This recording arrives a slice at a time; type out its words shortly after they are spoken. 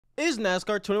Is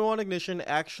NASCAR 21 Ignition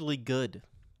actually good?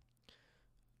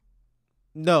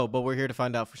 No, but we're here to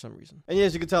find out for some reason. And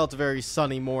yes, you can tell it's a very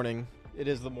sunny morning. It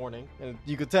is the morning, and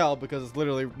you could tell because it's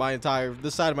literally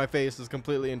this side of my face is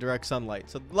completely in direct sunlight.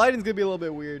 So the lighting's gonna be a little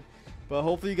bit weird, but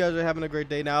hopefully you guys are having a great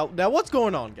day. Now what's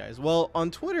going on, guys? Well, on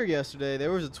Twitter yesterday,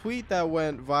 there was a tweet that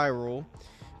went viral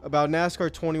about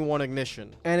NASCAR 21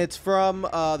 Ignition, and it's from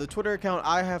the Twitter account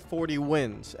I Have 40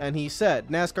 Wins, and he said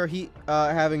NASCAR Heat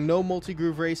having no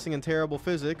multi-groove racing and terrible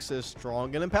physics is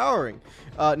strong and empowering.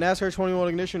 NASCAR 21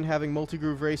 Ignition having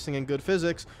multi-groove racing and good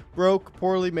physics broke,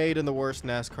 poorly made, in the worst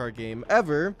NASCAR game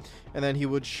ever. And then he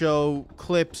would show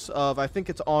clips of, I think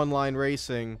it's online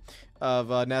racing, of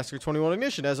NASCAR 21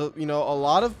 Ignition. As a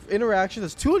lot of interactions.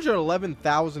 It's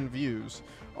 211,000 views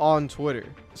on Twitter.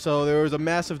 So there was a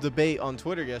massive debate on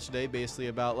Twitter yesterday basically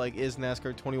about, like, is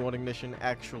NASCAR 21 Ignition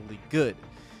actually good?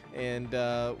 And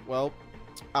well,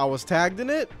 I was tagged in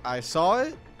it. I saw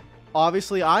it.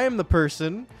 Obviously, I am the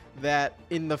person that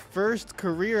in the first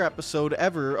career episode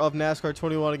ever of NASCAR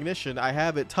 21 Ignition, I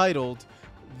have it titled,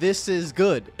 "This is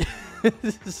good."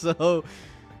 So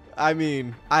I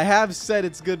mean, I have said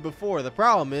it's good before. The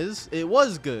problem is, it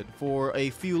was good for a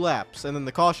few laps, and then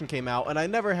the caution came out, and I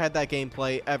never had that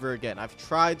gameplay ever again. I've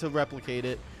tried to replicate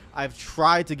it. I've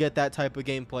tried to get that type of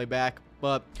gameplay back,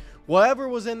 but whatever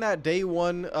was in that day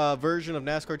one version of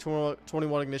NASCAR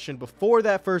 21 Ignition before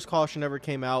that first caution ever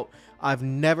came out, I've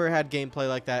never had gameplay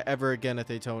like that ever again at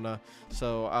Daytona.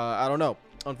 So, I don't know.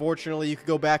 Unfortunately, you could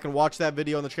go back and watch that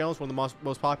video on the channel. It's one of the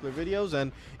most popular videos,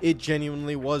 and it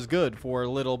genuinely was good for a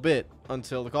little bit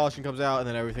until the caution comes out, and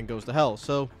then everything goes to hell.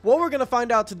 So what we're gonna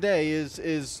find out today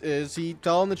is he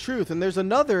telling the truth. And there's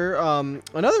another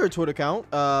Twitter account,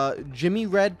 Jimmy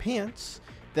Red Pants,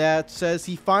 that says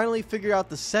he finally figured out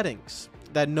the settings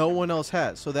that no one else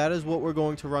has. So that is what we're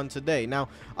going to run today. Now,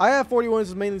 I Have 41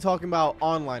 is mainly talking about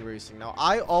online racing. Now,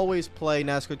 I always play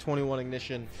NASCAR 21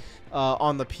 Ignition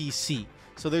on the PC.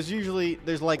 So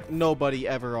there's like nobody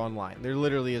ever online. There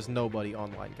literally is nobody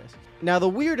online, guys. Now, the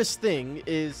weirdest thing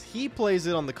is he plays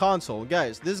it on the console.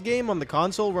 Guys, this game on the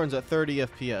console runs at 30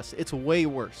 FPS. It's way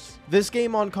worse. This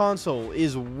game on console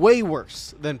is way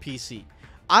worse than PC.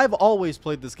 I've always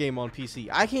played this game on PC.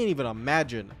 I can't even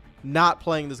imagine not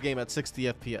playing this game at 60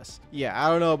 FPS. Yeah, I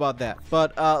don't know about that.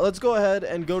 But let's go ahead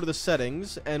and go to the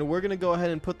settings, and we're going to go ahead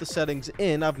and put the settings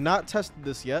in. I've not tested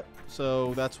this yet,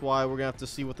 so that's why we're going to have to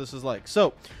see what this is like.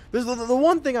 So this is the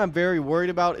one thing I'm very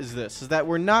worried about is that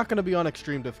we're not going to be on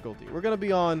extreme difficulty. We're going to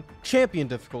be on champion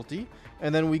difficulty,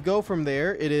 and then we go from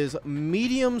there. It is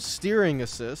medium steering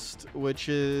assist, which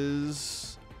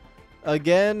is,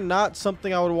 again, not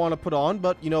something I would want to put on,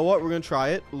 but you know what? We're going to try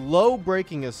it. Low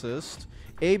braking assist.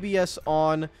 ABS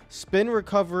on, spin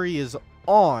recovery is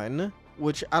on,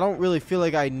 which I don't really feel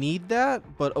like I need that,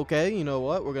 but okay, you know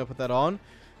what, we're gonna put that on.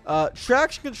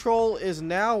 Traction control is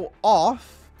now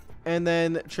off, and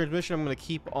then transmission I'm gonna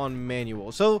keep on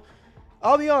manual. So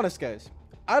I'll be honest, guys,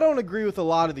 I don't agree with a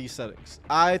lot of these settings.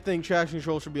 I think traction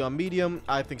control should be on medium.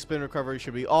 I think spin recovery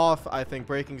should be off. I think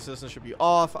braking assistance should be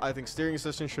off. I think steering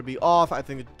assistance should be off. I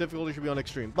think the difficulty should be on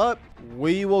extreme, but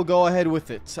we will go ahead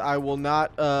with it. I will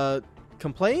not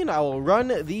complain. I will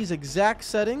run these exact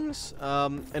settings,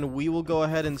 and we will go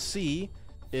ahead and see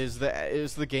is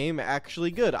the game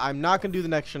actually good. I'm not gonna do the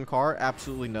next gen car.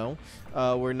 Absolutely no.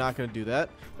 We're not gonna do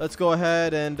that. Let's go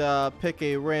ahead and pick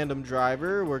a random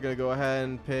driver. We're gonna go ahead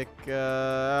and pick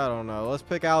I don't know, let's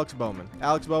pick Alex Bowman.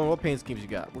 Alex Bowman, what paint schemes you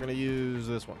got? We're gonna use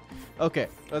this one. Okay,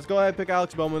 let's go ahead and pick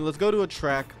Alex Bowman. Let's go to a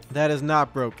track that is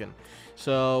not broken.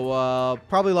 So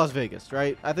probably Las Vegas,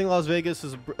 right? I think Las Vegas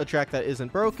is a track that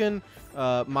isn't broken.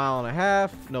 Mile and a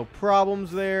half, no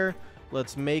problems there.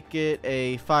 Let's make it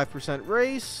a 5%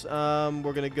 race.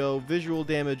 We're gonna go visual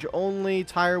damage only.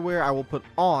 Tire wear I will put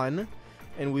on,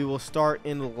 and we will start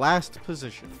in last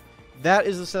position. That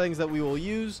is the settings that we will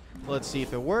use. Let's see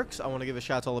if it works. I want to give a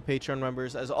shout out to all the Patreon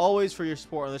members, as always, for your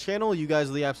support on the channel. You guys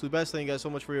are the absolute best. Thank you guys so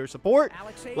much for your support.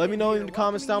 Let me know in the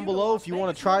comments down below if you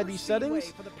want to try these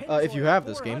settings, if you have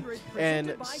this game,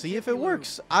 and see if it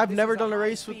works. I've never done a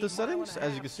race with the settings,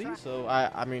 as you can see, so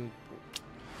I mean,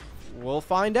 we'll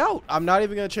find out. I'm not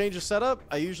even going to change the setup.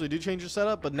 I usually do change the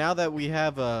setup, but now that we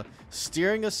have a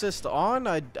steering assist on,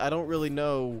 I don't really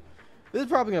know. This is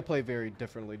probably going to play very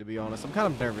differently, to be honest. I'm kind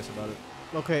of nervous about it.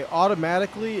 Okay,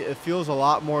 automatically, it feels a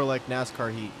lot more like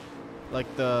NASCAR Heat.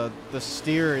 Like, the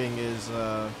steering is,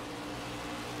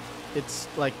 it's,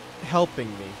 like, helping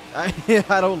me.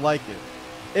 I don't like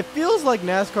it. It feels like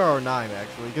NASCAR 09,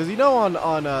 actually. Because, you know, on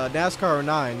NASCAR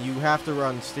 09, you have to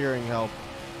run steering help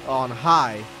on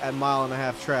high at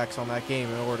mile-and-a-half tracks on that game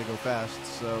in order to go fast.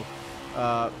 So,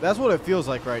 that's what it feels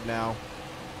like right now.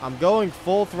 I'm going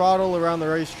full throttle around the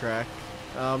racetrack.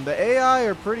 The AI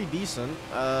are pretty decent.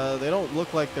 They don't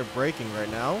look like they're braking right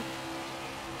now.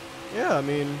 Yeah, I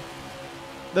mean,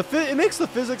 it makes the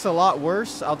physics a lot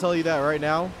worse. I'll tell you that right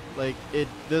now. Like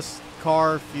this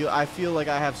car I feel like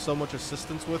I have so much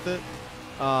assistance with it.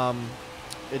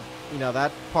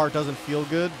 That part doesn't feel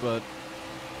good, but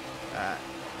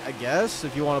I guess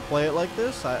if you want to play it like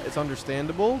this, it's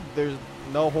understandable. There's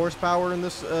no horsepower in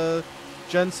this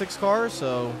Gen 6 car,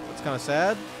 so it's kind of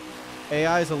sad.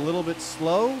 AI is a little bit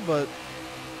slow, but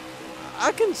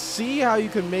I can see how you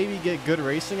could maybe get good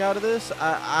racing out of this.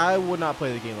 I would not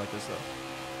play the game like this, though.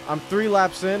 I'm 3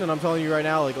 laps in, and I'm telling you right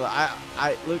now, like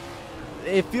look,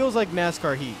 it feels like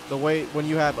NASCAR heat. The way when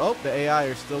you have, the AI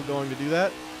are still going to do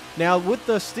that. Now, with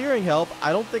the steering help,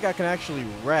 I don't think I can actually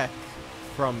wreck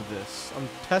from this. I'm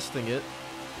testing it.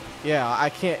 Yeah, I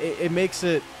can't. It makes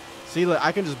it, see, like,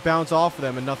 I can just bounce off of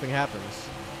them and nothing happens.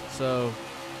 So,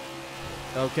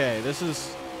 okay,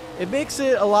 it makes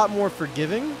it a lot more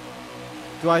forgiving.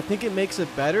 Do I think it makes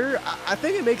it better? I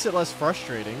think it makes it less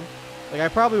frustrating. Like, I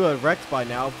probably would have wrecked by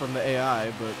now from the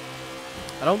AI, but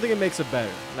I don't think it makes it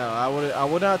better. No, I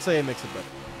would not say it makes it better.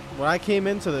 When I came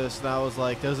into this, and I was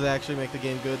like, does it actually make the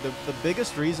game good? The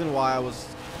biggest reason why I was,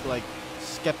 like,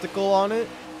 skeptical on it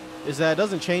is that it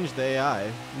doesn't change the AI.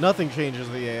 Nothing changes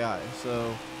the AI,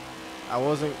 so I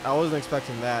wasn't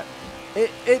expecting that.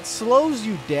 It slows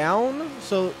you down,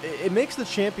 so it makes the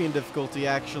champion difficulty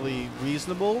actually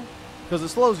reasonable, because it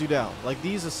slows you down. Like,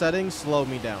 these settings slow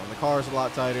me down. The car is a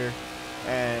lot tighter,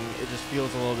 and it just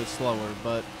feels a little bit slower,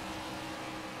 but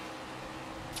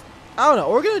I don't know.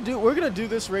 We're gonna do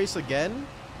this race again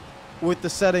with the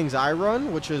settings I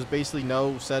run, which is basically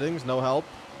no settings, no help,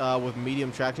 with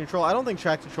medium traction control. I don't think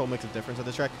traction control makes a difference at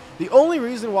this track. The only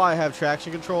reason why I have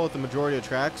traction control at the majority of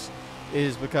tracks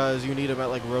is because you need them at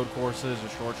like road courses or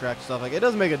short track stuff. Like, it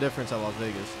doesn't make a difference at Las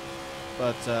Vegas.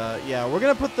 But yeah, we're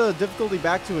gonna put the difficulty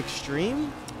back to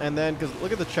extreme, and then because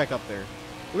look at the check up there.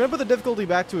 We're gonna put the difficulty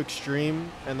back to extreme,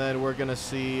 and then we're gonna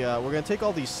see. We're gonna take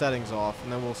all these settings off,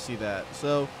 and then we'll see that.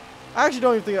 So I actually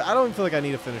don't even feel like I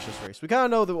need to finish this race. We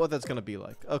kind of know what that's gonna be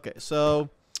like. Okay, so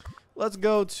let's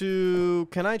go to.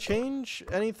 Can I change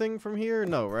anything from here?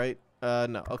 No, right?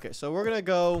 No. Okay, so we're gonna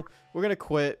go. We're gonna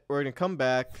quit. We're gonna come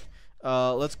back.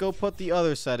 Let's go put the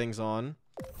other settings on.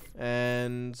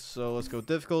 And so let's go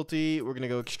difficulty. We're gonna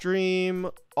go extreme,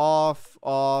 off,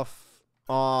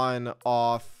 on,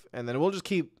 off, and then we'll just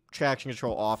keep traction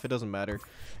control off. It doesn't matter.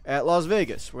 At Las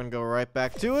Vegas, we're gonna go right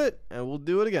back to it, and we'll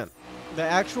do it again. The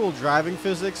actual driving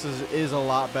physics is a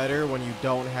lot better when you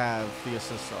don't have the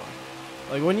assist on.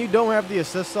 Like, when you don't have the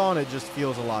assist on, it just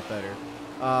feels a lot better.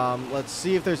 Let's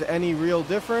see if there's any real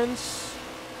difference.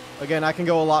 Again, I can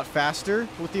go a lot faster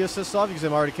with the assist off because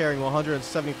I'm already carrying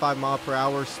 175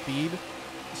 mph speed.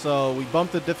 So we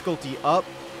bump the difficulty up,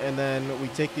 and then we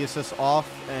take the assist off,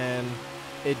 and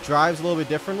it drives a little bit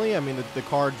differently. I mean, the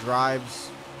car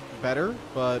drives better,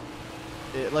 but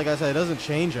like I said, it doesn't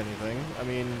change anything. I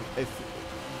mean, if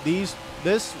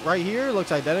this right here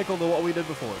looks identical to what we did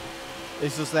before.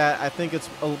 It's just that I think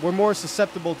we're more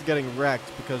susceptible to getting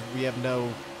wrecked because we have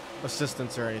no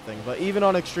assistance or anything. But even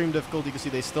on extreme difficulty, you can see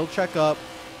they still check up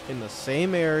in the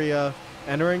same area.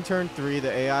 Entering turn 3,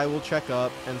 the AI will check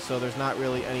up, and so there's not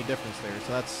really any difference there.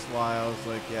 So that's why I was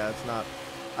like, yeah, it's not.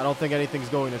 I don't think anything's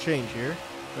going to change here.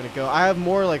 I'm gonna go. I have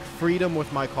more like freedom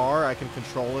with my car. I can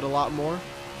control it a lot more.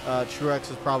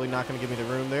 Truex is probably not going to give me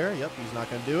the room there. Yep, he's not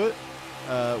going to do it.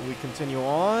 We continue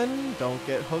on. Don't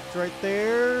get hooked right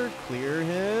there. Clear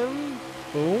him.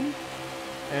 Boom.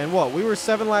 And what? We were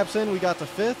 7 laps in. We got to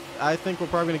 5th. I think we're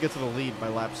probably going to get to the lead by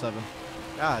lap 7.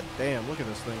 God damn. Look at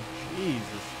this thing. Jesus.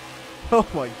 Oh,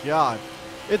 my God.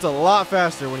 It's a lot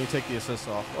faster when you take the assist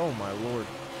off. Oh, my Lord.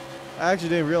 I actually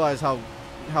didn't realize how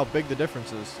big the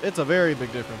difference is. It's a very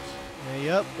big difference. And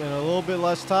yep. In a little bit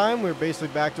less time, we're basically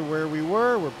back to where we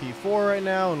were. We're P4 right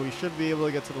now, and we should be able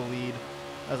to get to the lead,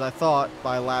 as I thought,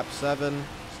 by lap 7.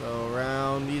 So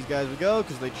around these guys we go,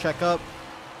 because they check up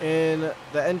in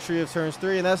the entry of turns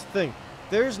 3, and that's the thing.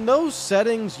 There's no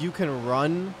settings you can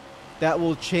run that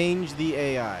will change the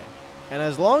AI. And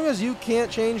as long as you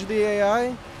can't change the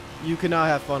AI, you cannot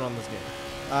have fun on this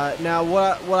game. Now,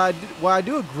 what I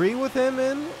do agree with him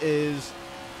in is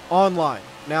online.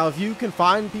 Now, if you can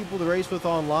find people to race with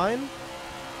online,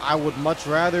 I would much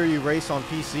rather you race on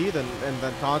PC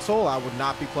than console. I would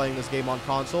not be playing this game on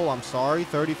console. I'm sorry.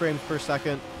 30 frames per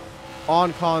second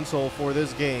on console for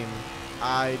this game.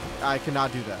 I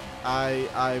cannot do that.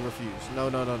 I refuse. No.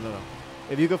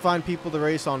 If you could find people to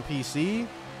race on PC,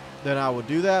 then I would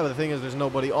do that. But the thing is, there's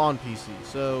nobody on PC.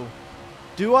 So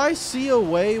Do I see a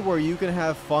way where you can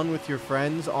have fun with your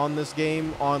friends on this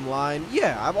game online?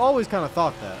 Yeah, I've always kind of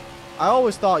thought that. I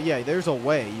always thought, yeah, there's a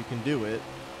way you can do it.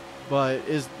 But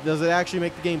does it actually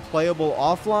make the game playable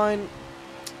offline?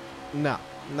 No.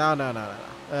 No.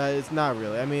 It's not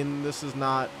really. I mean, this is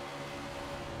not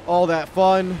all that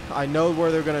fun. I know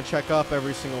where they're going to check up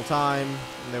every single time.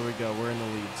 And there we go. We're in the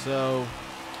lead. So,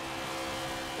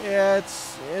 yeah, it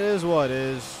is what it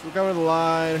is. We're coming to the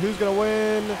line. Who's going to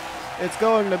win? It's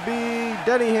going to be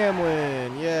Denny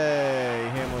Hamlin. Yay.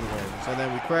 Hamlin wins. And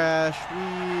then we crash.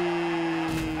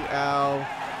 Ow.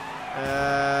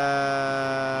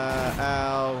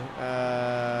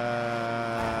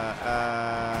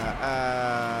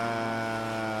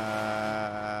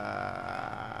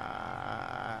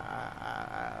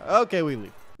 Okay, we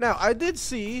leave. Now, I did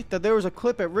see that there was a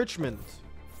clip at Richmond.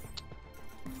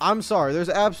 I'm sorry. There's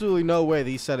absolutely no way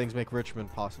these settings make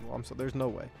Richmond possible. There's no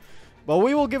way. But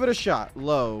we will give it a shot.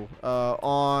 Low,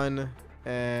 on,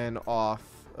 and off.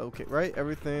 Okay, right?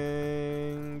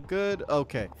 Everything good?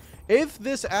 Okay. If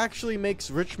this actually makes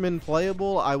Richmond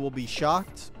playable, I will be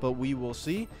shocked, but we will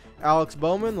see. Alex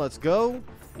Bowman, let's go.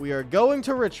 We are going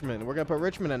to Richmond. We're going to put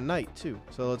Richmond at night, too.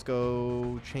 So let's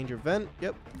go change event.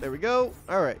 Yep, there we go.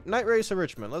 All right, night race of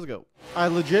Richmond. Let's go. I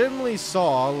legitimately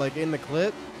saw, like, in the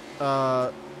clip,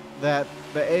 that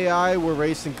the AI were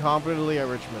racing competently at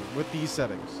Richmond with these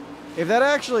settings. If that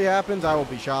actually happens, I will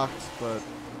be shocked, but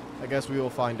I guess we will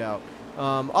find out.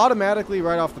 Automatically,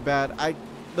 right off the bat,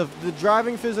 the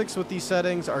driving physics with these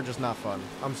settings are just not fun.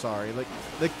 I'm sorry. Like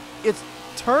it's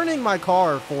turning my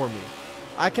car for me.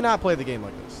 I cannot play the game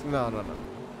like this. No.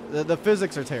 The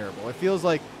physics are terrible. It feels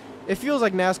like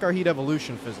NASCAR Heat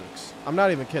Evolution physics. I'm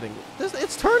not even kidding.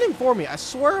 It's turning for me. I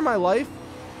swear on my life,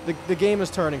 the game is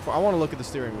turning for. I want to look at the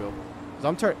steering wheel.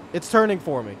 It's turning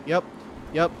for me. Yep.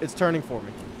 It's turning for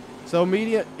me. So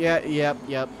media.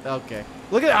 Yep. Okay.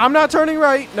 Look at. I'm not turning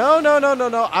right. No.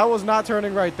 I was not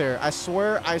turning right there. I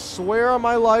swear on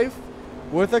my life,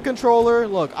 with a controller.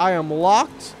 Look, I am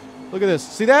locked. Look at this.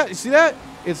 See that? You see that?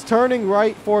 It's turning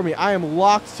right for me. I am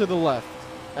locked to the left.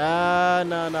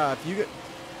 No. If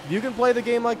you can play the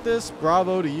game like this,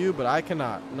 bravo to you, but I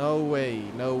cannot. No way.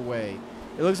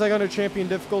 It looks like under champion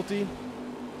difficulty,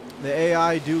 the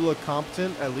AI do look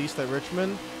competent, at least at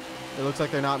Richmond. It looks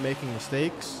like they're not making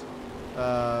mistakes.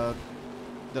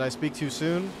 Did I speak too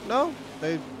soon? No,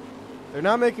 they're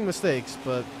not making mistakes,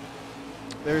 but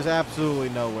there's absolutely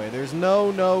no way. There's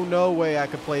no way I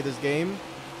could play this game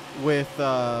with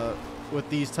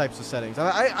these types of settings.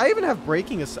 I even have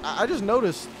braking. I just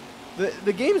noticed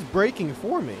the game's braking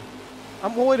for me.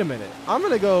 Well, wait a minute. I'm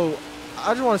gonna go.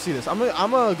 I just want to see this. I'm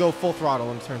gonna go full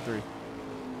throttle in turn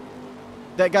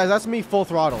 3. Guys, that's me full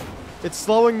throttle. It's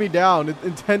slowing me down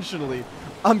intentionally.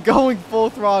 I'm going full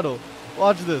throttle.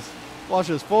 Watch this.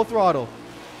 Full throttle.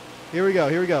 Here we go.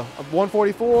 I'm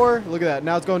 144. Look at that.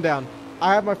 Now it's going down.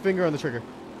 I have my finger on the trigger.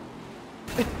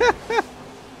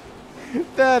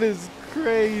 That is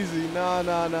crazy. Nah,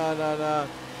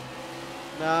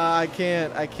 I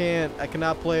can't. I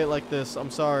cannot play it like this.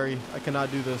 I'm sorry. I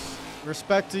cannot do this.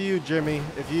 Respect to you, Jimmy.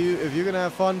 If you're gonna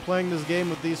have fun playing this game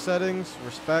with these settings,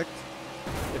 respect.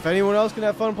 If anyone else can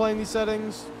have fun playing these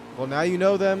settings, well, now you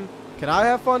know them. Can I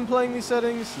have fun playing these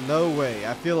settings? No way.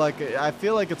 I feel like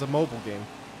it's a mobile game.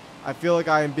 I feel like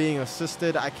I am being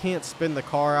assisted. I can't spin the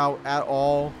car out at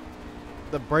all.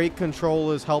 The brake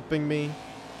control is helping me.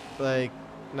 Like,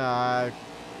 nah.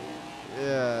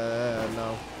 Yeah,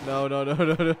 no. No.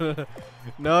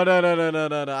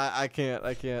 I can't.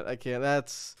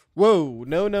 That's. Whoa,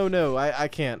 no. I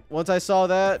can't. Once I saw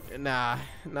that, nah.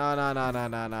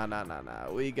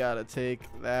 We gotta take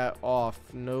that off.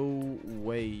 No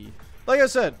way. Like I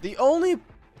said, the only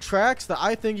tracks that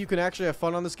I think you can actually have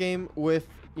fun on this game with,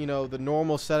 you know, the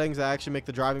normal settings that actually make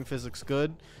the driving physics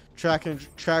good,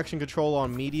 traction control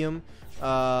on medium,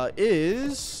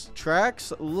 is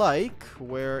tracks like,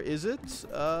 where is it?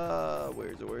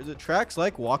 Tracks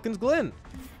like Watkins Glen.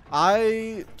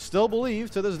 I still believe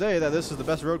to this day that this is the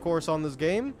best road course on this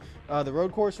game. The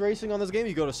road course racing on this game,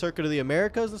 you go to Circuit of the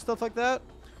Americas and stuff like that.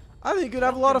 I think you could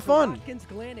have a lot of fun.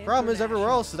 Problem is, everywhere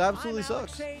else, it absolutely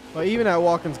sucks. But even at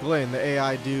Watkins Glen, the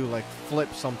AI do like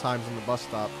flip sometimes in the bus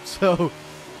stop. So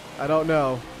I don't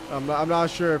know. I'm not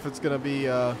sure if it's gonna be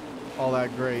all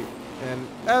that great. And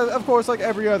of course, like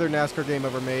every other NASCAR game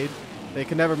ever made, they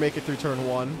can never make it through turn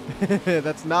 1.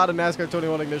 That's not a NASCAR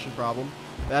 21 ignition problem.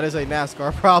 That is a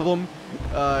NASCAR problem.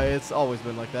 It's always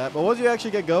been like that. But once you actually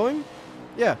get going,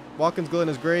 yeah, Watkins Glen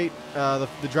is great. The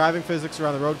driving physics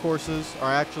around the road courses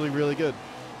are actually really good.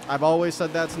 I've always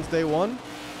said that since day one,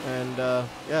 and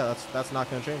yeah, that's not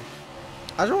going to change.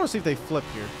 I just want to see if they flip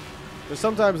here. But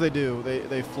sometimes they do.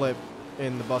 They flip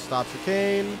in the bus stop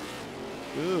chicane.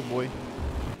 Ooh, boy.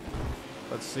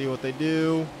 Let's see what they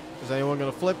do. Is anyone going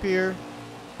to flip here?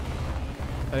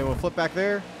 Anyone flip back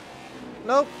there?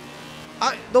 Nope.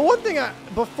 The one thing,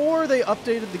 before they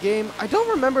updated the game, I don't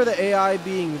remember the AI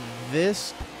being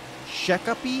this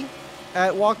check-up-y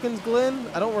at Watkins Glen.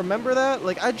 I don't remember that.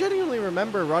 Like, I genuinely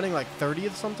remember running like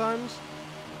 30th sometimes.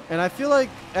 And I feel like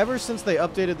ever since they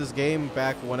updated this game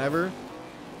back whenever,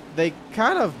 they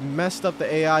kind of messed up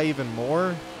the AI even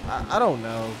more. I don't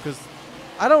know, because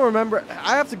I don't remember.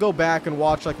 I have to go back and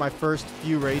watch like my first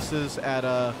few races at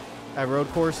road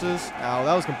courses. Ow,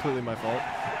 that was completely my fault.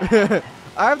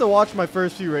 I have to watch my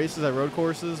first few races at road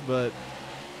courses, but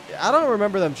I don't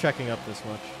remember them checking up this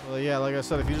much. Well, yeah, like I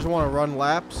said, if you just want to run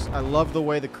laps, I love the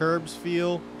way the curbs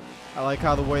feel. I like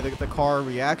how the way the car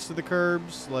reacts to the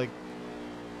curbs. Like,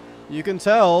 you can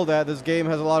tell that this game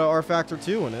has a lot of R Factor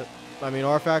 2 in it. I mean,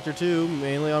 R Factor 2,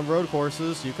 mainly on road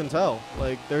courses, you can tell.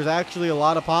 Like, there's actually a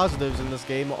lot of positives in this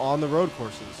game on the road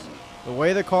courses. The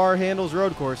way the car handles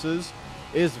road courses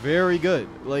is very good.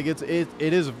 Like, it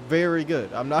is very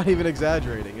good. I'm not even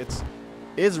exaggerating.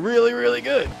 It's really, really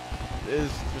good.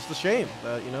 It's just a shame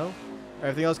that, you know,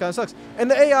 everything else kind of sucks. And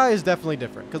the AI is definitely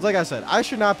different. Because, like I said, I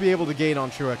should not be able to gain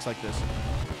on Truex like this.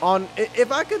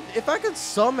 If I could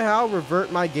somehow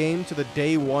revert my game to the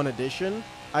day one edition,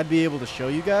 I'd be able to show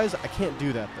you guys. I can't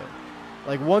do that though.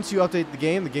 Like, once you update the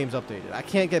game's updated. I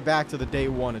can't get back to the day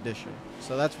one edition.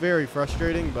 So that's very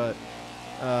frustrating, but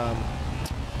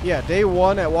yeah, day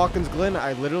one at Watkins Glen,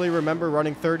 I literally remember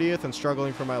running 30th and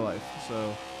struggling for my life.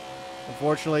 So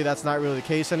unfortunately, that's not really the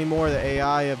case anymore. The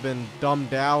AI have been dumbed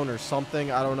down or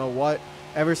something. I don't know what.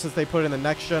 Ever since they put in the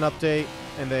next gen update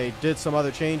and they did some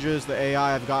other changes, the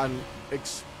AI have gotten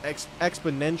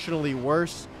exponentially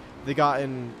worse. They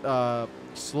gotten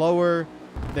slower.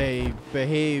 They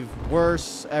behave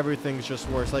worse. Everything's just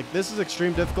worse. Like, this is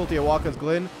extreme difficulty at Watkins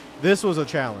Glen. This was a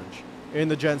challenge. In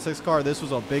the Gen 6 car, this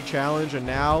was a big challenge, and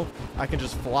now I can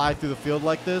just fly through the field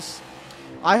like this.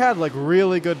 I had, like,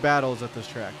 really good battles at this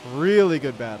track. Really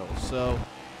good battles. So,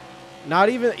 not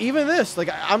even this. Like,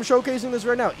 I'm showcasing this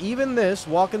right now. Even this,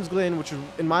 Watkins Glen, which is,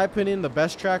 in my opinion, the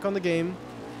best track on the game,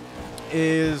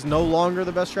 is no longer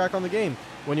the best track on the game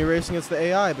when you're racing against the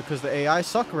AI, because the AI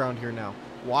suck around here now.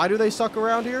 Why do they suck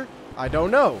around here? I don't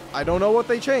know. I don't know what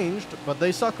they changed, but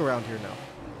they suck around here now.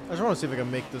 I just want to see if I can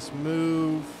make this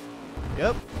move.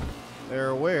 Yep. They're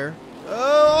aware.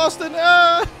 Oh, Austin!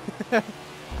 Ah!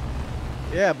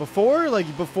 Yeah,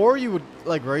 before you would,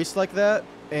 like, race like that,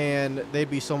 and they'd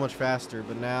be so much faster,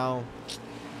 but now,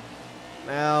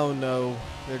 no.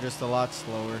 They're just a lot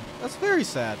slower. That's very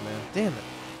sad, man. Damn it.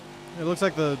 It looks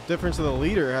like the difference of the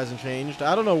leader hasn't changed.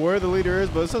 I don't know where the leader is,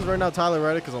 but it says right now Tyler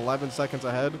Reddick is 11 seconds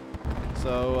ahead.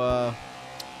 So,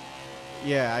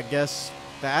 yeah, I guess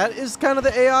that is kind of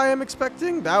the AI I'm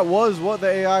expecting. That was what the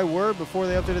AI were before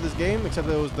they updated this game, except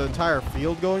that it was the entire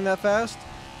field going that fast.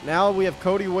 Now we have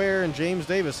Cody Ware and James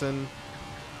Davison,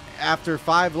 after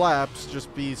 5 laps,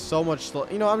 just be so much slow.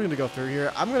 You know, I'm going to go through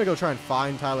here. I'm going to go try and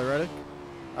find Tyler Reddick.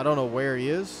 I don't know where he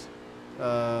is.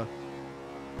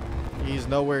 He's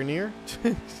nowhere near.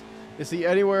 Is he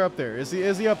anywhere up there? Is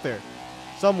he up there?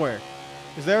 Somewhere.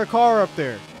 Is there a car up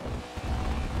there?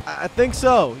 I think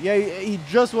so. Yeah, he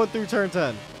just went through turn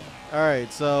 10.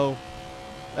 Alright, so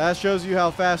that shows you how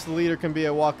fast the leader can be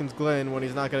at Watkins Glen when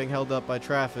he's not getting held up by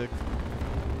traffic.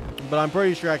 But I'm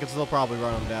pretty sure I could still probably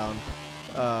run him down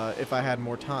if I had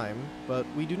more time. But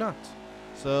we do not.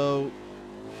 So,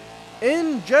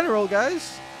 in general,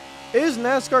 guys, is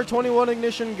NASCAR 21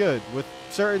 Ignition good with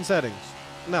certain settings?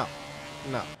 No.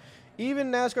 No.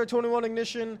 Even NASCAR 21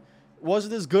 Ignition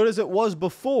wasn't as good as it was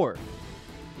before.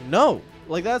 No.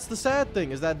 Like, that's the sad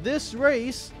thing, is that this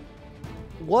race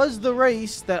was the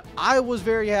race that I was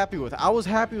very happy with. I was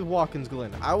happy with Watkins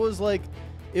Glen. I was like,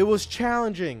 it was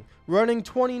challenging. Running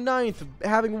 29th,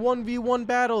 having 1v1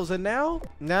 battles, and now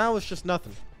it's just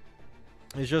nothing.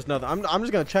 It's just nothing. I'm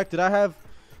just going to check. Did I have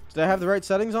the right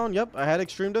settings on? Yep, I had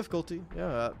extreme difficulty.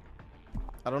 Yeah,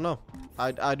 I don't know.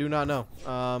 I do not know.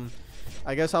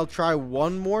 I guess I'll try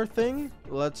one more thing.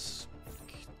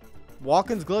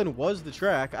 Watkins Glen was the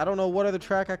track. I don't know what other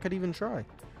track I could even try.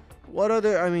 What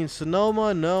other, I mean,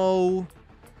 Sonoma, no.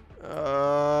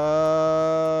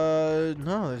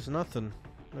 No, there's nothing.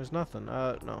 There's nothing.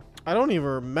 No. I don't even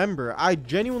remember. I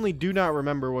genuinely do not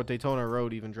remember what Daytona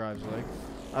Road even drives like.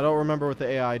 I don't remember what the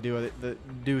AI do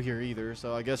here either,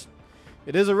 so I guess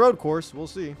it is a road course. We'll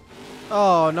see.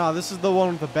 Oh, no, this is the one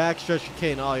with the backstretch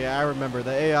chicane. Oh, yeah, I remember.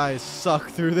 The AI suck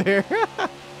through there.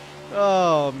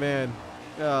 Oh, man.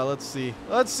 Let's see.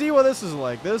 Let's see what this is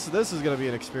like. This is gonna be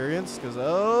an experience, because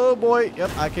oh boy, yep,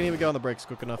 I can't even get on the brakes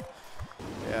quick enough.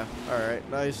 Yeah, alright,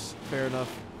 nice, fair enough.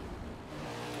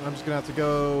 I'm just gonna have to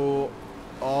go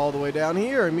all the way down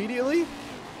here immediately.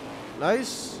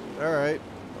 Nice. Alright,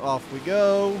 off we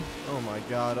go. Oh my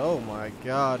god, oh my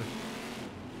god.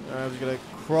 I'm just gonna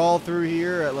crawl through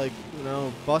here at, like, you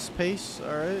know, bus pace.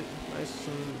 Alright, nice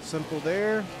and simple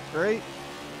there. Great.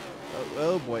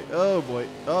 Oh boy, oh boy,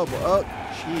 oh boy, oh,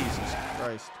 Jesus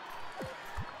Christ.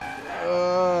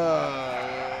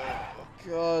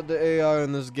 God, the AI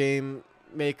in this game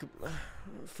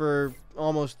for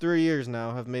almost 3 years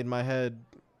now, have made my head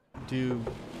do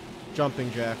jumping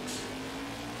jacks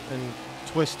and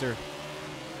Twister.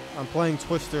 I'm playing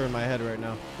Twister in my head right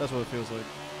now. That's what it feels like.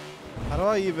 How do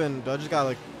I just gotta,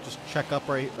 like, just check up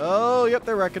right? Oh, yep,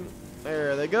 they're wrecking.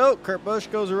 There they go. Kurt Busch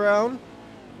goes around.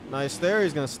 Nice there.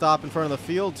 He's going to stop in front of the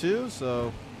field, too,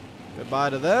 so goodbye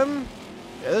to them.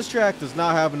 Yeah, this track does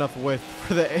not have enough width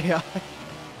for the AI.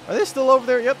 Are they still over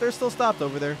there? Yep, they're still stopped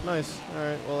over there. Nice. All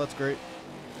right, well, that's great.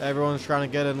 Everyone's trying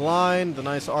to get in line. The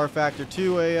nice R Factor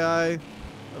 2 AI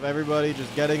of everybody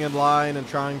just getting in line and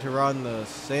trying to run the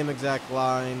same exact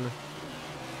line.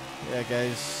 Yeah,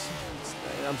 guys,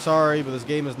 I'm sorry, but this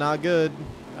game is not good.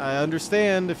 I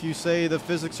understand if you say the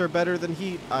physics are better than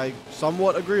Heat. I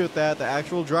somewhat agree with that. The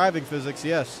actual driving physics,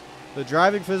 yes. The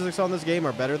driving physics on this game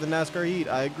are better than NASCAR Heat.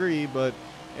 I agree, but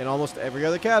in almost every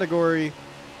other category,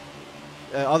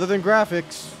 other than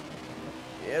graphics,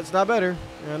 yeah, it's not better.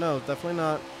 Yeah, no, definitely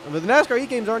not. But the NASCAR Heat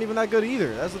games aren't even that good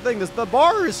either. That's the thing. The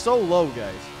bar is so low,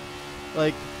 guys.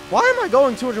 Like, why am I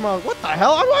going 200 miles? What the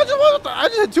hell? I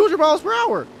just hit 200 miles per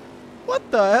hour.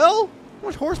 What the hell? How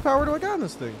much horsepower do I got in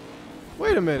this thing?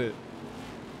 Wait a minute.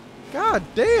 God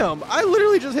damn. I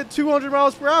literally just hit 200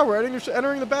 miles per hour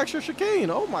entering the backstretch chicane.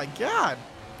 Oh my god.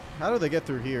 How do they get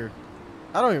through here?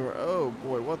 I don't even... Oh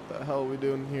boy, what the hell are we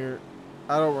doing here?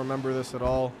 I don't remember this at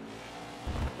all.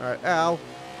 Alright, ow.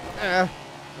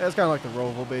 That's kind of like the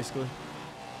Roval, basically.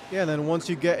 Yeah, and then once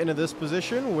you get into this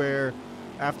position where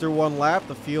after one lap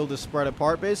the field is spread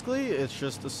apart, basically, it's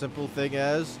just a simple thing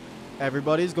as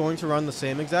everybody's going to run the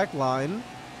same exact line.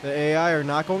 The AI are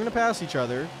not going to pass each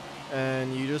other,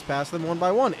 and you just pass them one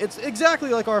by one. It's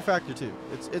exactly like R Factor 2.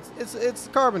 It's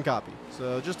carbon copy.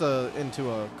 So just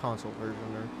into a console version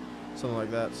or something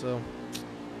like that. So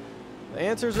the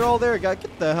answers are all there. Get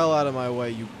the hell out of my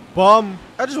way, you bum.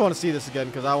 I just want to see this again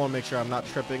because I want to make sure I'm not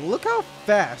tripping. Look how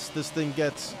fast this thing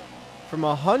gets from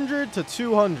 100 to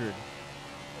 200.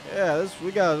 Yeah,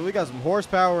 we got some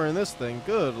horsepower in this thing.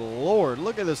 Good lord,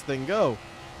 look at this thing go.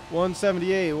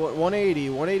 178, 180,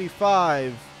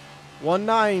 185,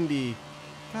 190.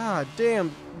 God damn,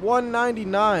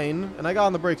 199, and I got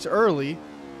on the brakes early.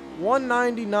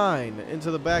 199 into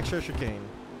the backstretch chicane,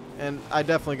 and I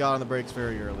definitely got on the brakes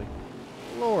very early.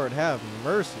 Lord have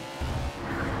mercy.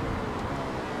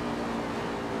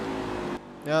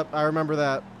 Yep, I remember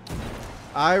that.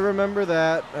 I remember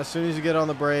that. As soon as you get on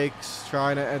the brakes,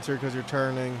 trying to enter because you're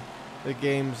turning, the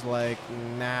game's like,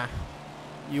 nah.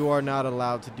 You are not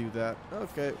allowed to do that.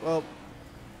 Okay, well,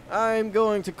 I'm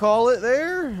going to call it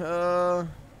there.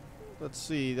 Let's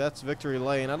see, that's Victory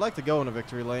Lane. I'd like to go into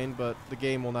Victory Lane, but the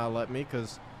game will not let me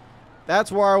because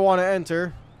that's where I want to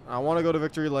enter. I want to go to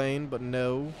Victory Lane, but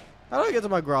no. How do I get to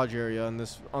my garage area on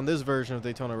this version of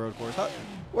Daytona Road Course?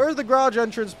 Where's the garage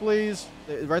entrance, please?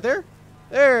 Right there?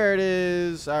 There it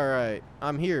is. All right,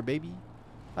 I'm here, baby.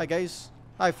 Hi, guys.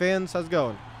 Hi, fans. How's it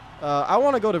going? I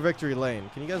want to go to Victory Lane.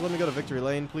 Can you guys let me go to Victory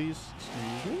Lane, please?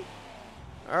 Excuse me.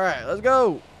 All right, let's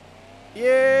go.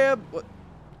 Yeah. What?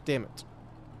 Damn it.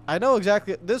 I know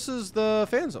exactly. This is the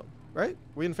fan zone, right?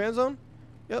 We in fan zone?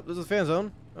 Yep, this is the fan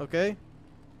zone. Okay.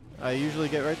 I usually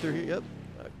get right through here. Yep.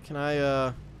 Can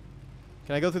I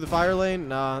go through the fire lane?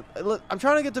 Nah. Look, I'm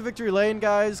trying to get to Victory Lane,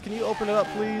 guys. Can you open it up,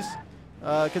 please?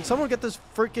 Can someone get this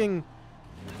freaking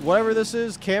whatever this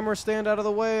is camera stand out of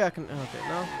the way? Okay,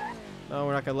 no. No,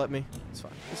 we're not going to let me. It's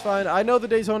fine. It's fine. I know the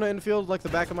Daytona infield like the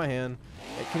back of my hand.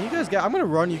 Hey, can you guys get... I'm going to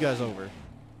run you guys over.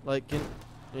 Like,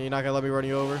 you're not going to let me run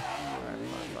you over? Alright,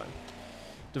 fine.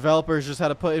 Developers just had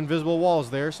to put invisible walls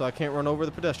there, so I can't run over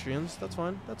the pedestrians. That's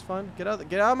fine. That's fine. Get out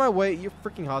of my way, you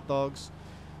freaking hot dogs.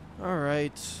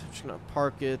 Alright. I'm just going to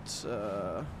park it.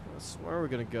 Where are we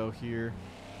going to go here?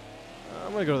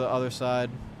 I'm going to go to the other side.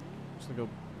 I'm just going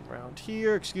to go around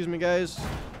here. Excuse me, guys.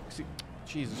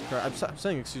 Jesus Christ. I'm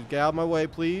saying excuse me. Get out of my way,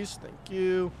 please. Thank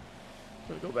you. I'm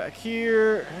going to go back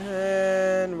here.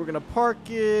 And we're going to park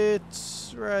it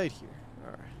right here.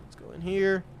 Alright. Let's go in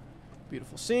here.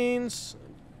 Beautiful scenes.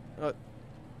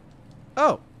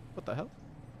 Oh. What the hell?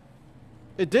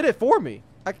 It did it for me.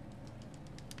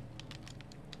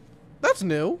 That's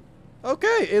new.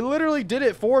 Okay, it literally did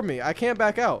it for me. I can't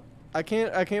back out. I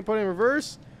can't put it in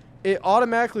reverse. It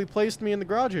automatically placed me in the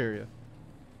garage area.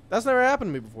 That's never happened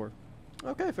to me before.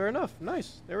 Okay, fair enough.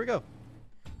 Nice. There we go.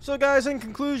 So guys, in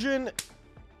conclusion,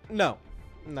 no.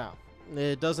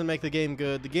 It doesn't make the game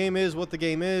good. The game is what the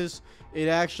game is. It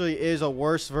actually is a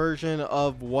worse version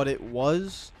of what it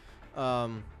was.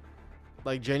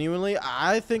 Like, genuinely,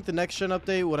 I think the next gen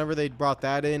update, whenever they brought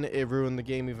that in, it ruined the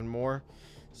game even more.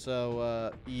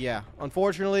 So, yeah.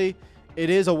 Unfortunately, it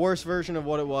is a worse version of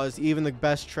what it was. Even the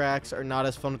best tracks are not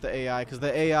as fun with the AI, because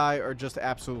the AI are just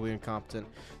absolutely incompetent.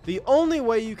 The only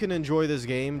way you can enjoy this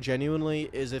game, genuinely,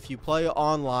 is if you play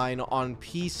online on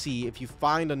PC. If you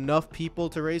find enough people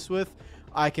to race with,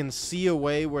 I can see a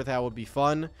way where that would be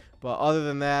fun. But other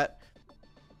than that,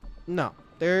 no.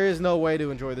 There is no way to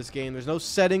enjoy this game. There's no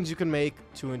settings you can make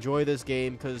to enjoy this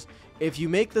game, because if you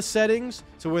make the settings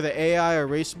to where the AI are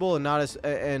raceable and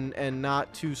not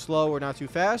not too slow or not too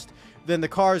fast, then the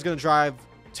car is going to drive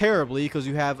terribly because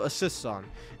you have assists on.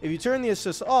 If you turn the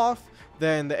assists off,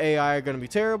 then the AI are going to be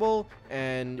terrible,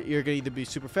 and you're going to either be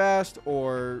super fast,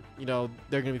 or they're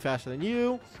going to be faster than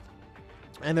you,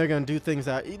 and they're going to do things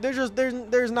that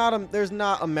there's not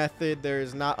a method,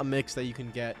 there's not a mix that you can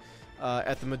get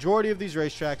at the majority of these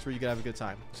racetracks where you can have a good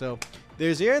time. So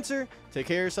there's the answer. Take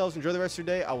care of yourselves. Enjoy the rest of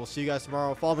your day. I will see you guys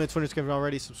tomorrow. Follow me on Twitter if you haven't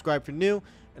already. Subscribe if you're new,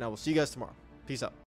 and I will see you guys tomorrow. Peace out.